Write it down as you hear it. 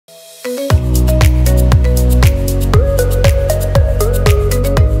Hi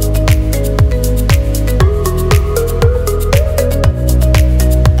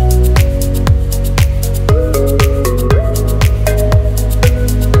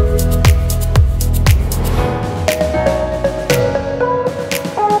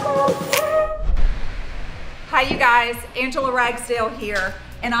you guys, Angela Ragsdale here,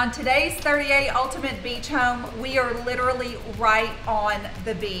 and on today's 38 Ultimate Beach Home, we are literally right on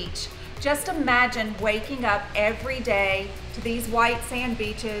the beach. Just imagine waking up every day to these white sand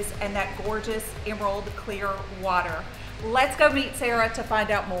beaches and that gorgeous emerald clear water. Let's go meet Sarah to find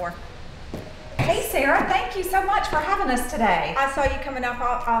out more. Hey Sarah, thank you so much for having us today. I saw you coming up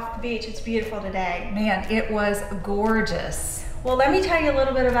off the beach. It's beautiful today. Man, it was gorgeous. Well, let me tell you a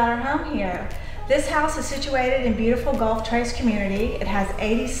little bit about our home here. This house is situated in beautiful Gulf Trace community. It has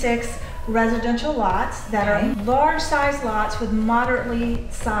 86 residential lots that are large sized lots with moderately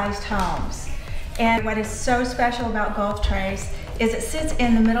sized homes. And what is so special about Gulf Trace is it sits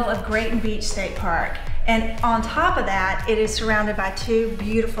in the middle of Grayton Beach State Park. And on top of that, it is surrounded by two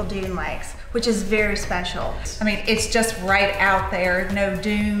beautiful dune lakes, which is very special. I mean, it's just right out there, no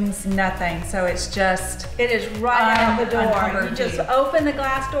dunes, nothing. So it's just, it is right out the door. You just open the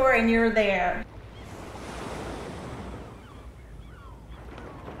glass door and you're there.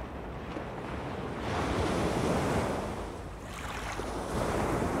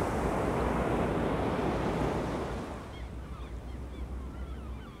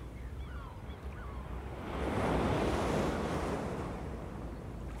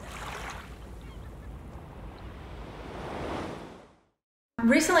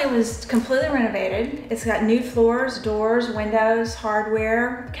 Recently it was completely renovated. It's got new floors, doors, windows,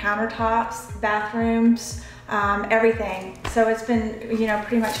 hardware, countertops, bathrooms, everything. So it's been, you know,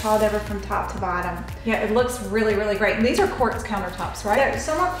 pretty much hauled over from top to bottom. Yeah, it looks really, really great. And these are quartz countertops, right?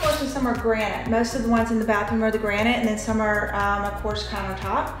 Some are quartz and some are granite. Most of the ones in the bathroom are the granite, and then some are a quartz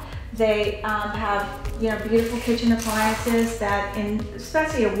countertop. They have, you know, beautiful kitchen appliances that,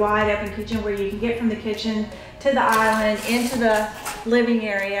 especially a wide open kitchen where you can get from the kitchen to the island into the living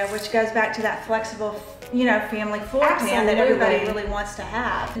area, which goes back to that flexible, you know, family floor plan that everybody really wants to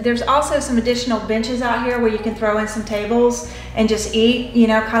have. There's also some additional benches out here where you can throw in some tables and just eat, you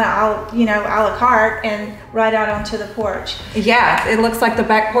know, kind of, you know, a la carte and right out onto the porch. Yeah, it looks like the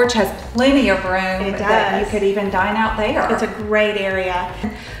back porch has plenty of room. It does. That you could even dine out there. It's a great area.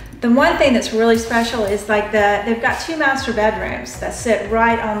 The one thing that's really special is like they've got two master bedrooms that sit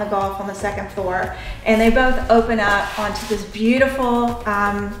right on the Gulf on the second floor, and they both open up onto this beautiful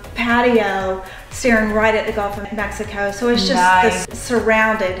patio staring right at the Gulf of Mexico. So it's just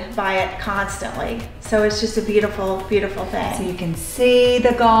surrounded by it constantly. So it's just a beautiful, beautiful thing. So you can see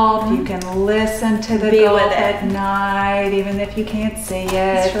the Gulf, you can listen to the Gulf at night, even if you can't see it.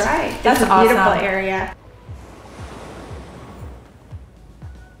 That's right. That's a beautiful area.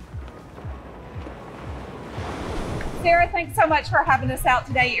 Sarah, thanks so much for having us out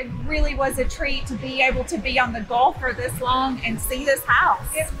today. It really was a treat to be able to be on the Gulf for this long and see this house.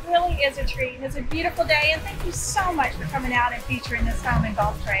 It really is a treat. It's a beautiful day, and thank you so much for coming out and featuring this home in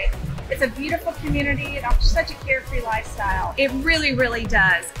Gulf Trace. It's a beautiful community. It offers such a carefree lifestyle. It really, really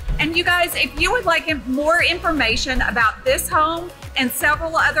does. And you guys, if you would like more information about this home and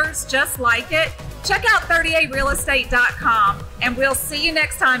several others just like it, check out 38realestate.com, and we'll see you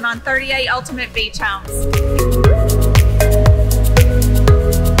next time on 38 Ultimate Beach Homes.